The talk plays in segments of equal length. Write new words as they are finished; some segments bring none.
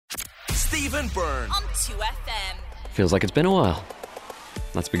Steve and Byrne on 2FM. Feels like it's been a while.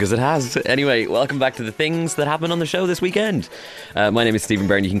 That's because it has. Anyway, welcome back to the things that happened on the show this weekend. My name is Stephen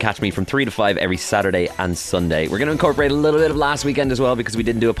Byrne. You can catch me from 3 to 5 every Saturday and Sunday. We're going to incorporate a little bit of last weekend as well because we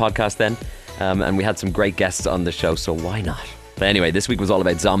didn't do a podcast then. And we had some great guests on the show, so why not? But anyway, this week was all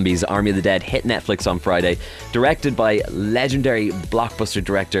about zombies. Army of the Dead hit Netflix on Friday. Directed by legendary blockbuster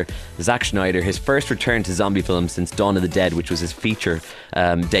director Zack Snyder. His first return to zombie films since Dawn of the Dead, which was his feature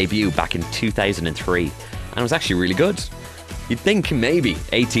debut back in 2003. And it was actually really good. You'd think maybe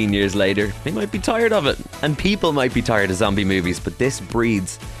 18 years later they might be tired of it, and people might be tired of zombie movies, but this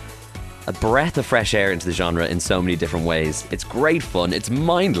breathes a breath of fresh air into the genre in so many different ways. It's great fun, it's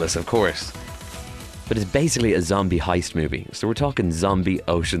mindless of course, but it's basically a zombie heist movie. So we're talking zombie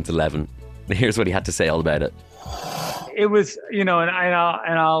Ocean's 11. Here's what he had to say all about it. It was, and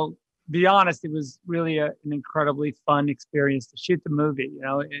I'll be honest, it was really an incredibly fun experience to shoot the movie.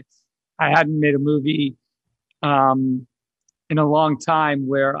 I hadn't made a movie in a long time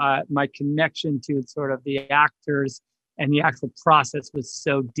where my connection to sort of the actors and the actual process was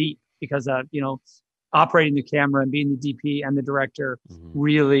so deep because of, operating the camera and being the DP and the director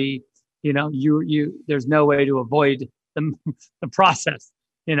really, there's no way to avoid the process,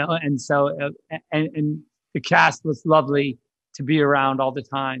 and so, and the cast was lovely to be around all the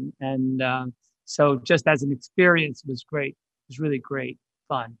time. And so just as an experience, it was great. It was really great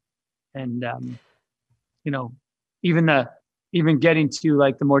fun. And, even getting to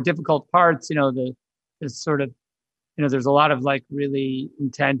like the more difficult parts, the sort of, there's a lot of like really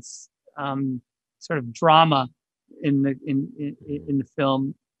intense sort of drama in the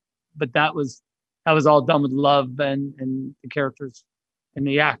film, but that was all done with love and the characters and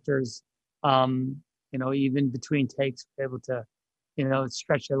the actors, even between takes, able to,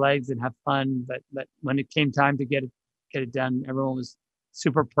 stretch their legs and have fun. But when it came time to get it done, everyone was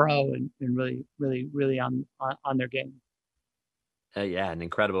super pro and really, really, really on their game. An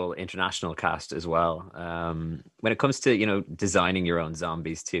incredible international cast as well. When it comes to, designing your own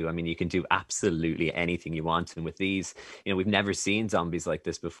zombies too, I mean, you can do absolutely anything you want. And with these, we've never seen zombies like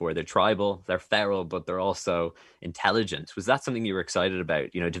this before. They're tribal, they're feral, but they're also intelligent. Was that something you were excited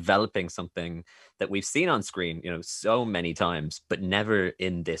about, developing something that we've seen on screen, so many times, but never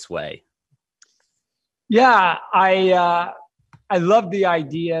in this way? Yeah, I love the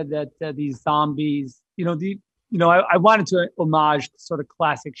idea that these zombies, I wanted to homage sort of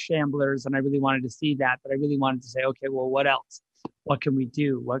classic Shamblers, and I really wanted to see that, but I really wanted to say, okay, well, what else? What can we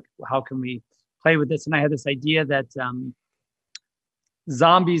do? How can we play with this? And I had this idea that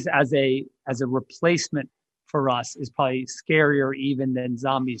zombies as a replacement for us is probably scarier even than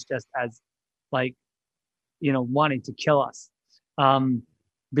zombies just as like, wanting to kill us.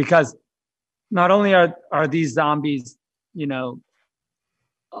 Because not only are these zombies,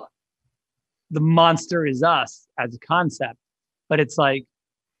 the monster is us as a concept, but it's like,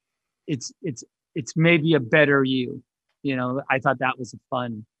 it's maybe a better you, I thought that was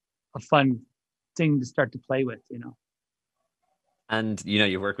a fun thing to start to play with, And,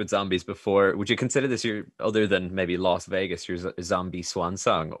 you've worked with zombies before. Would you consider this other than maybe Las Vegas, your zombie swan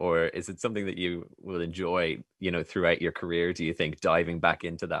song? Or is it something that you will enjoy, throughout your career, do you think, diving back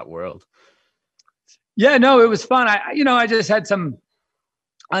into that world? Yeah, no, it was fun. I just had some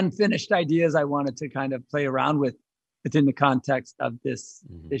unfinished ideas I wanted to kind of play around with within the context of this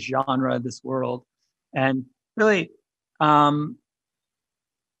genre, this world. And really,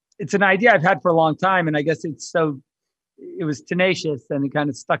 it's an idea I've had for a long time. And I guess it was tenacious and it kind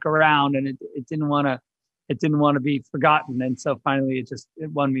of stuck around, and it didn't want to be forgotten. And so finally it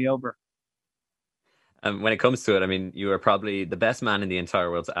won me over. When it comes to it, I mean, you are probably the best man in the entire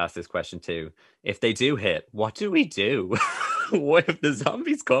world to ask this question to. If they do hit, what do we do? What if the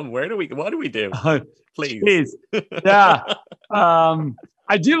zombies come? What do we do? Please. Yeah.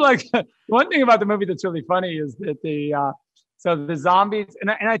 I do like one thing about the movie that's really funny is that the zombies,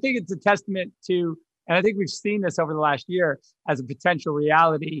 and I think it's a testament to, and I think we've seen this over the last year as a potential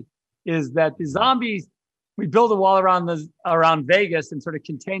reality, is that the zombies, we build a wall around Vegas and sort of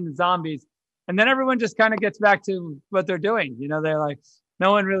contain the zombies. And then everyone just kind of gets back to what they're doing. They're like,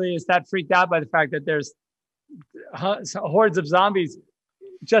 no one really is that freaked out by the fact that there's hordes of zombies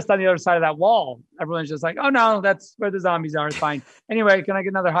just on the other side of that wall. Everyone's just like, oh no, that's where the zombies are. It's fine. Anyway, can I get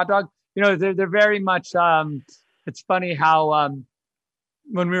another hot dog? They're very much, it's funny how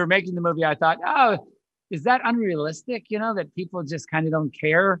when we were making the movie, I thought, oh, is that unrealistic? That people just kind of don't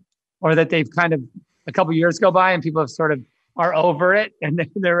care, or that they've kind of, a couple of years go by and people have sort of are over it and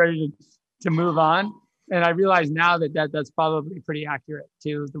they're ready to move on. And I realize now that that's probably pretty accurate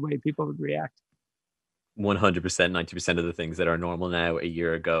to the way people would react. 100%, 90% of the things that are normal now a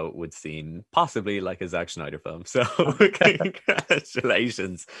year ago would seem possibly like a Zack Snyder film. So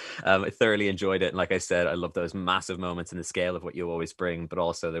congratulations. I thoroughly enjoyed it. And like I said, I love those massive moments in the scale of what you always bring, but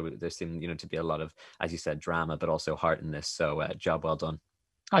also there seemed, to be a lot of, as you said, drama, but also heart in this. So job well done.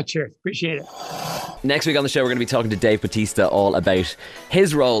 Oh, cheers. Appreciate it. Next week on the show, we're going to be talking to Dave Bautista all about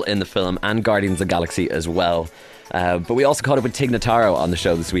his role in the film and Guardians of the Galaxy as well. But we also caught up with Tig Notaro on the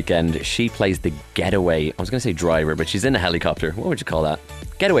show this weekend. She plays the getaway, I was going to say driver, but she's in a helicopter. What would you call that?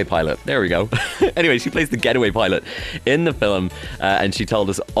 Getaway pilot. There we go. Anyway, she plays the getaway pilot in the film, and she told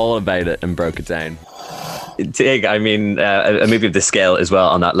us all about it and broke it down. Tig, I mean, a movie of this scale as well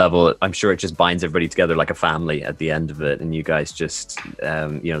on that level, I'm sure it just binds everybody together like a family at the end of it, and you guys just,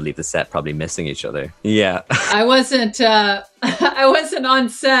 leave the set probably missing each other. Yeah. I wasn't on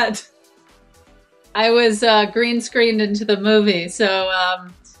set. I was green screened into the movie. So,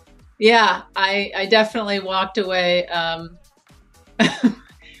 I definitely walked away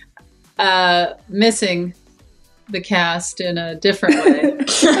missing the cast in a different way.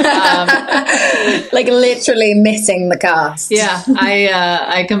 Like literally missing the cast. Yeah,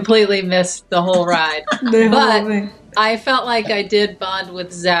 I completely missed the whole ride. But I felt like I did bond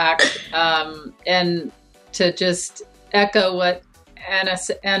with Zack, and to just echo what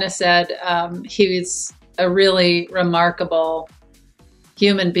Anna said, he was a really remarkable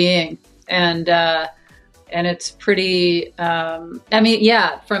human being, and it's pretty.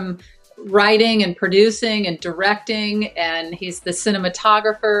 From writing and producing and directing, and he's the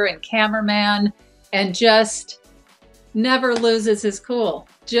cinematographer and cameraman, and just never loses his cool.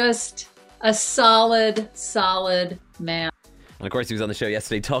 Just a solid man. And of course, he was on the show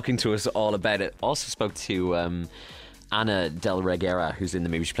yesterday talking to us all about it. Also spoke to Ana Del Reguera, who's in the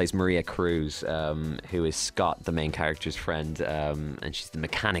movie. She plays Maria Cruz, who is Scott, the main character's friend, and she's the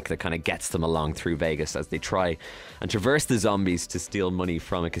mechanic that kind of gets them along through Vegas as they try and traverse the zombies to steal money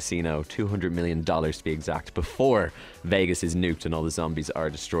from a casino, $200 million to be exact, before Vegas is nuked and all the zombies are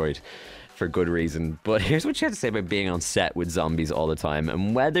destroyed for good reason. But here's what she had to say about being on set with zombies all the time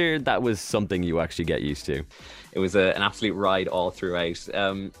and whether that was something you actually get used to. It was an absolute ride all throughout.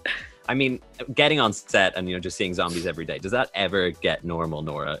 I mean, getting on set and just seeing zombies every day, does that ever get normal,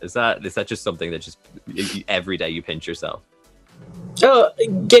 Nora? Is that just something that just every day you pinch yourself? Oh,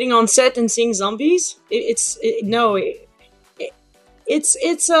 getting on set and seeing zombies? I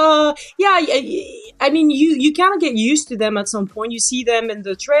mean, you kind of get used to them at some point. You see them in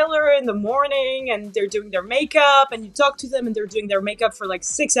the trailer in the morning and they're doing their makeup, and you talk to them and they're doing their makeup for like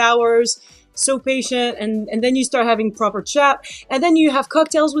 6 hours. So patient, and then you start having proper chat, and then you have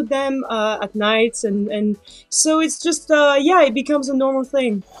cocktails with them at nights, and so it's just it becomes a normal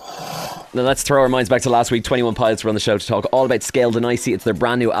thing. Now let's throw our minds back to last week. 21 Pilots were on the show to talk all about Scaled and Icy. It's their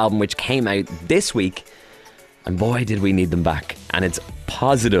brand new album which came out this week, and boy did we need them back. And it's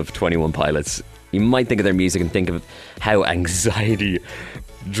positive 21 Pilots. You might think of their music and think of how anxiety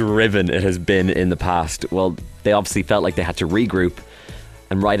driven it has been in the past. Well, they obviously felt like they had to regroup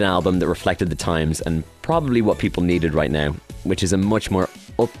and write an album that reflected the times and probably what people needed right now, which is a much more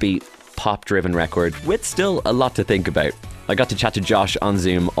upbeat, pop-driven record with still a lot to think about. I got to chat to Josh on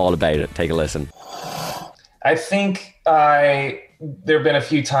Zoom all about it. Take a listen. I think there have been a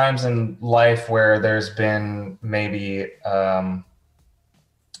few times in life where there's been maybe I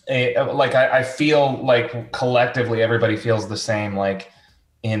feel like collectively everybody feels the same, like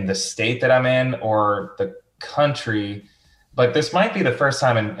in the state that I'm in or the country. But this might be the first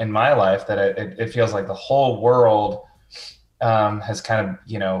time in my life that it feels like the whole world has kind of,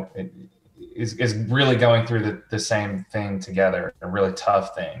 is really going through the same thing together, a really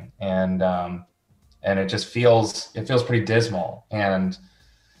tough thing. And it just feels pretty dismal. And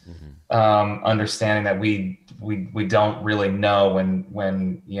understanding that we don't really know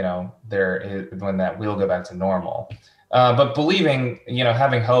when that will go back to normal. But believing,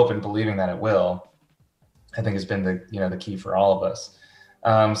 having hope and believing that it will, I think has been the key for all of us.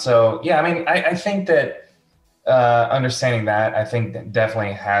 I think that understanding that, I think that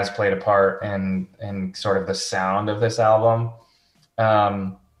definitely has played a part in sort of the sound of this album.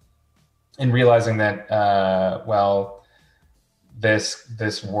 In realizing that,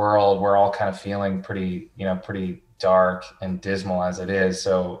 this world, we're all kind of feeling pretty dark and dismal as it is.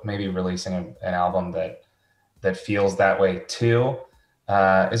 So maybe releasing an album that feels that way too,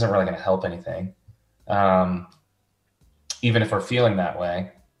 isn't really going to help anything. Even if we're feeling that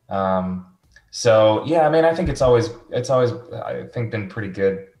way. I think it's always, I think, been pretty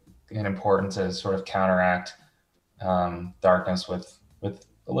good and important to sort of counteract, darkness with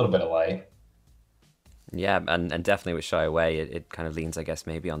a little bit of light. Yeah. And definitely with Shy Away, it kind of leans, I guess,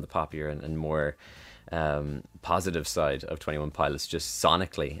 maybe on the poppier and more positive side of 21 Pilots, just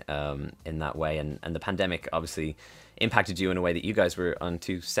sonically, in that way. And the pandemic obviously impacted you in a way that you guys were on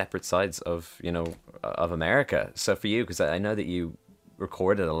two separate sides of, of America. So for you, because I know that you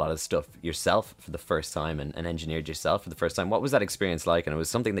recorded a lot of stuff yourself for the first time and engineered yourself for the first time. What was that experience like? And it was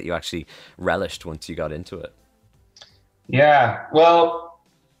something that you actually relished once you got into it. Yeah, well,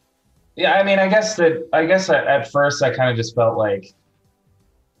 yeah, I mean, I guess at first I kind of just felt like,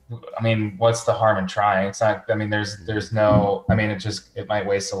 I mean, what's the harm in trying? It's not, I mean, there's no, I mean, it might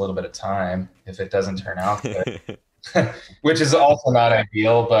waste a little bit of time if it doesn't turn out good, which is also not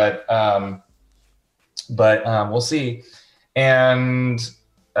ideal, but we'll see. And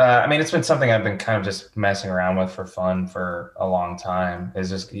I mean, it's been something I've been kind of just messing around with for fun for a long time. It's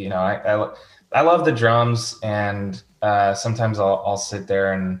just, I love the drums, and sometimes I'll sit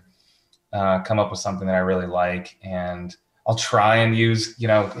there and come up with something that I really like, and I'll try and use,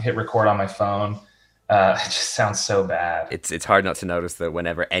 hit record on my phone. It just sounds so bad. It's hard not to notice that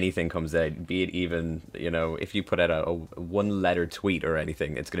whenever anything comes out, be it even, if you put out a one-letter tweet or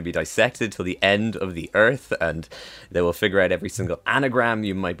anything, it's going to be dissected till the end of the earth, and they will figure out every single anagram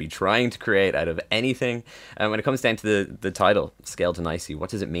you might be trying to create out of anything. And when it comes down to the title, Scaled and Icy, what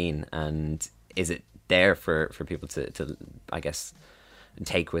does it mean? And is it there for people to I guess,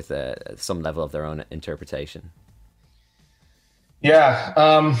 take with some level of their own interpretation?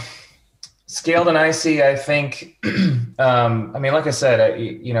 Yeah. Scaled and Icy, I think, I mean, like I said,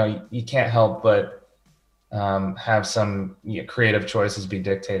 you can't help but have some creative choices be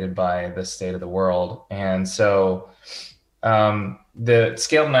dictated by the state of the world. And so the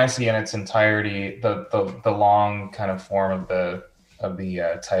Scaled and Icy in its entirety, the long kind of form of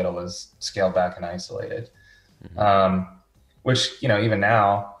the title is Scaled Back and Isolated, which, even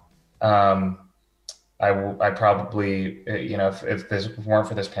now, I probably, if this weren't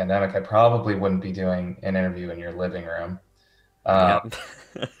for this pandemic, I probably wouldn't be doing an interview in your living room. But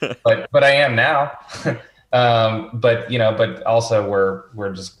I am now. But also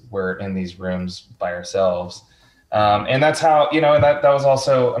we're in these rooms by ourselves. And that's how, that was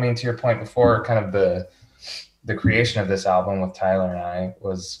also, I mean, to your point before, kind of the creation of this album with Tyler and I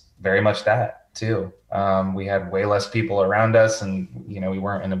was very much that too. We had way less people around us, and, we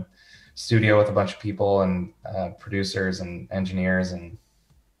weren't in a studio with a bunch of people and producers and engineers, and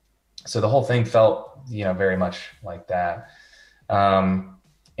so the whole thing felt very much like that, and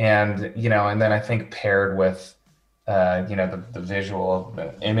and then I think paired with the visual,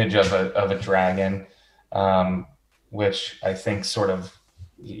 the image of a dragon, which I think sort of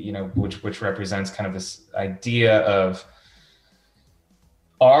which represents kind of this idea of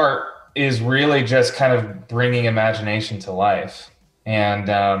art is really just kind of bringing imagination to life. And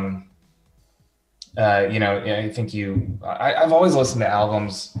I think I've always listened to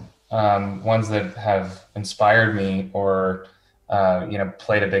albums, ones that have inspired me or,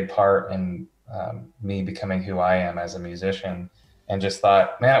 played a big part in me becoming who I am as a musician, and just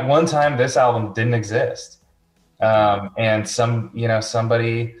thought, man, at one time this album didn't exist. And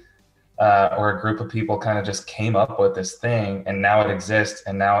somebody or a group of people kind of just came up with this thing, and now it exists.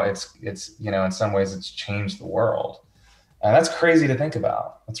 And now it's in some ways it's changed the world. That's crazy to think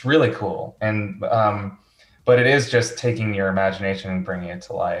about. It's really cool. And, but it is just taking your imagination and bringing it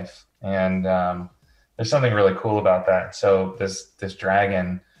to life. And there's something really cool about that. So this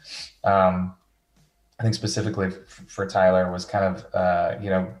dragon, I think specifically for Tyler, was kind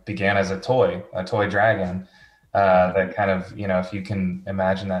of, began as a toy dragon that kind of, if you can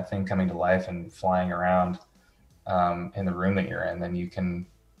imagine that thing coming to life and flying around in the room that you're in, then you can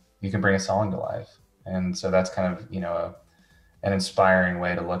bring a song to life. And so that's kind of, an inspiring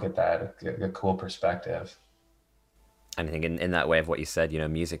way to look at that, a cool perspective. And I think in that way of what you said,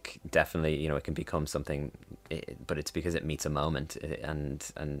 music definitely, it can become something, but it's because it meets a moment, and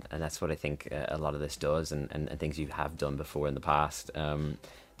that's what I think a lot of this does, and things you have done before in the past. The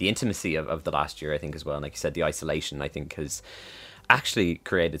intimacy of the last year, I think, as well, and like you said, the isolation, I think, has actually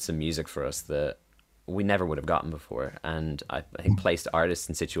created some music for us that we never would have gotten before, and I think placed artists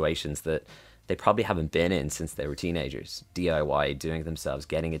in situations that they probably haven't been in since they were teenagers. DIY, doing it themselves,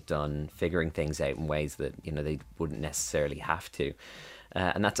 getting it done, figuring things out in ways that they wouldn't necessarily have to.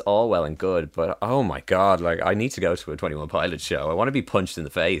 And that's all well and good, but oh my God, like, I need to go to a 21 Pilots show. I want to be punched in the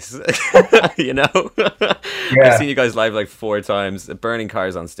face, Yeah. I've seen you guys live like 4 times, burning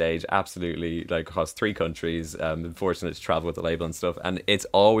cars on stage, absolutely, like, across 3 countries. I'm fortunate to travel with the label and stuff, and it's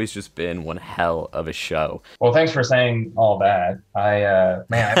always just been one hell of a show. Well, thanks for saying all that.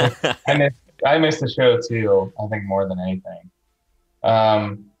 I missed the show too, I think, more than anything.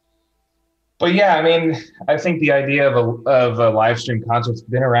 But yeah, I mean, I think the idea of a live stream concert's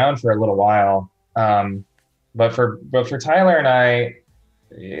been around for a little while. But for Tyler and I,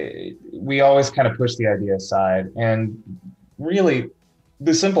 we always kind of push the idea aside, and really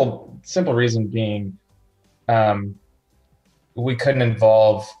the simple reason being, we couldn't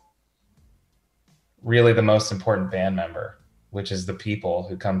involve really the most important band member, which is the people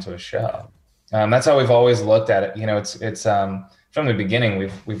who come to a show. That's how we've always looked at it. You know, it's from the beginning,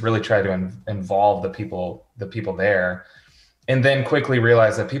 we've really tried to involve the people there, and then quickly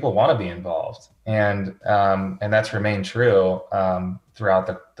realize that people want to be involved, and that's remained true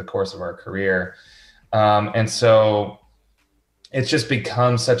throughout the course of our career, and so it's just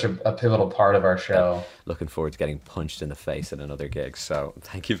become such a pivotal part of our show. Looking forward to getting punched in the face at another gig. So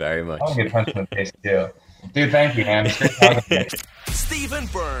thank you very much. I'll get punched in the face too, dude. Thank you, man. It's great talking to you. Stephen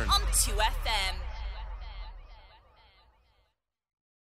Byrne on 2FM.